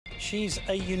She's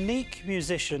a unique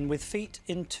musician with feet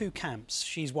in two camps.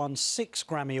 She's won 6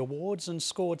 Grammy Awards and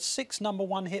scored 6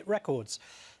 #1 hit records.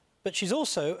 But she's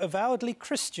also avowedly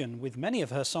Christian, with many of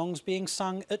her songs being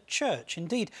sung at church.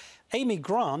 Indeed, Amy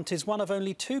Grant is one of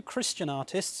only 2 Christian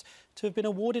artists to have been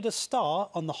awarded a star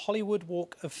on the Hollywood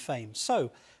Walk of Fame. So,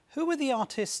 who were the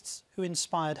artists who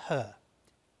inspired her?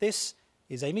 This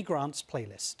is Amy Grant's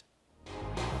playlist.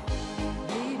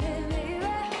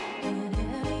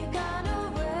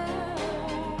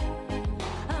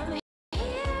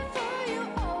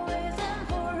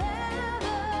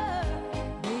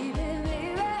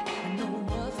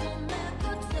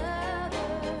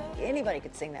 Anybody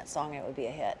could sing that song and it would be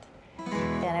a hit.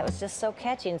 And it was just so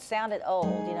catchy and sounded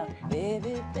old, you know.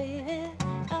 Baby, baby,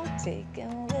 I'm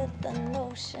taken with the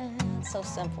notion. So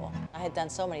simple. I had done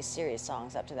so many serious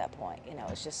songs up to that point, you know.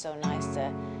 It was just so nice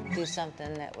to do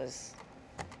something that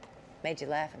made you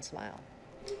laugh and smile.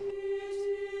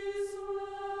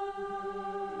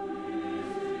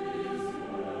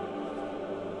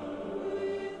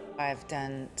 I've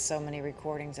done so many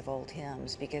recordings of old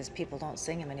hymns because people don't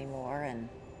sing them anymore, and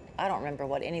I don't remember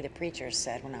what any of the preachers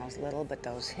said when I was little, but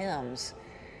those hymns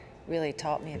really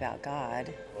taught me about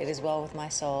God. It is well with my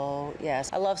soul,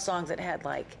 yes. I love songs that had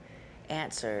like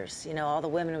answers. You know, all the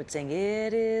women would sing,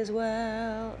 it is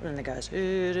well, and then the guys,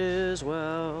 it is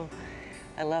well.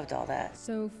 I loved all that.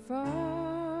 So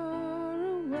far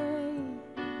away,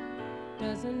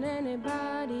 doesn't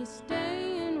anybody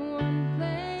stay in one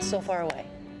place? So Far Away.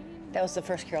 That was the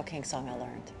first Carole King song I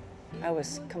learned. I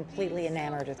was completely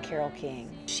enamored with Carole King.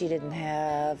 She didn't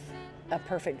have a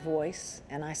perfect voice,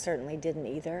 and I certainly didn't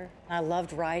either. I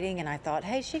loved writing, and I thought,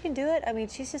 hey, she can do it. I mean,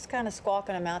 she's just kind of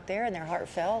squawking them out there, and they're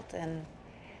heartfelt, and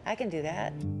I can do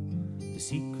that. The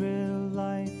secret of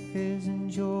life is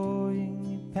enjoying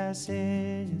the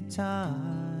passage of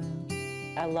time.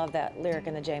 I love that lyric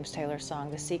in the James Taylor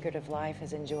song, the secret of life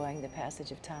is enjoying the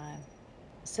passage of time.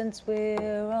 Since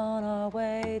we're on our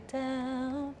way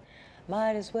down,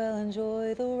 might as well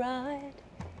enjoy the ride.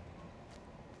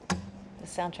 The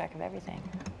soundtrack of everything.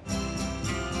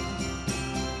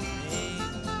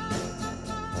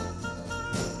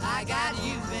 I got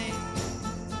you, babe.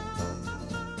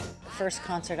 The first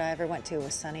concert I ever went to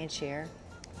was Sonny and Cher.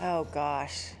 Oh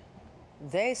gosh.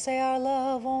 They say our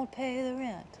love won't pay the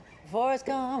rent. Before it's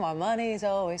gone, our money's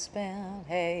always spent.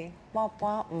 Hey, womp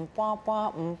womp, womp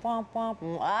womp, womp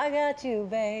womp, I got you,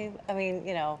 babe. I mean,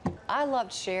 you know, I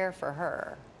loved Cher for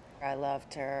her. I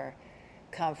loved her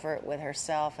comfort with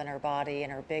herself and her body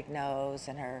and her big nose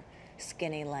and her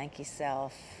skinny, lanky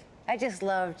self. I just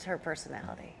loved her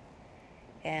personality.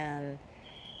 And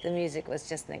the music was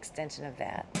just an extension of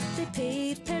that. They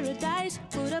paved paradise,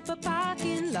 put up a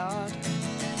parking lot.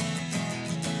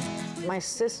 My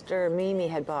sister, Mimi,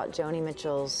 had bought Joni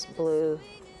Mitchell's Blue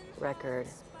record.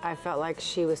 I felt like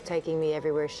she was taking me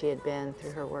everywhere she had been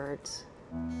through her words.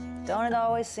 Don't it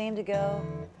always seem to go?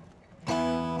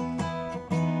 Don't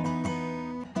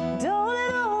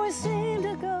it always seem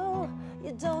to go?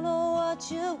 You don't know what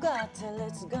you've got till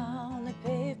it's gone. They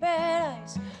paved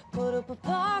paradise, put up a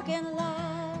parking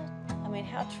lot. I mean,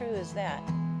 how true is that?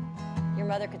 Your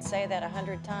mother could say that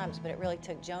 100 times, but it really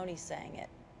took Joni saying it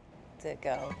to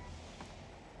go.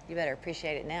 You better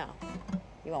appreciate it now.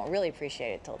 You won't really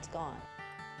appreciate it till it's gone.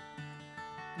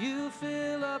 You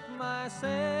fill up my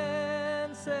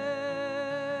senses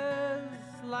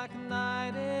like a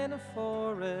night in a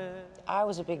forest. I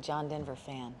was a big John Denver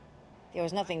fan. There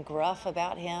was nothing gruff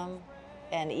about him,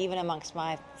 and even amongst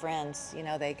my friends, you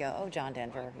know, they go, oh, John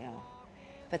Denver, you know.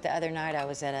 But the other night I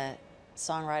was at a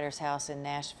songwriter's house in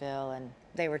Nashville, and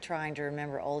they were trying to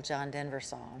remember old John Denver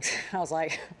songs. I was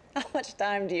like, how much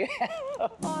time do you have?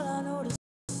 All I know to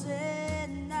say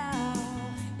now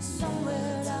is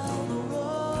somewhere down the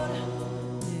road,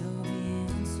 there'll be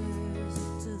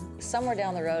answers to the... Somewhere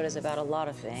Down the Road is about a lot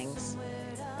of things.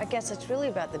 I guess it's really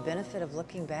about the benefit of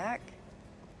looking back.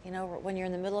 You know, when you're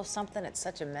in the middle of something, it's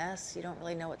such a mess, you don't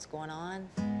really know what's going on.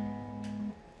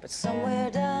 But somewhere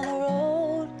down the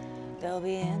road, there'll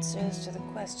be answers to the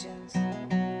questions.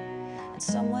 And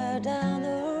somewhere down the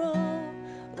road,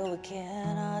 though we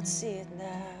cannot see it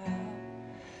now,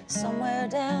 somewhere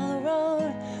down the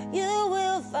road, you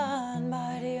will find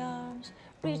mighty arms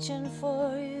reaching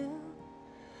for you.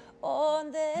 Oh,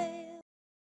 and they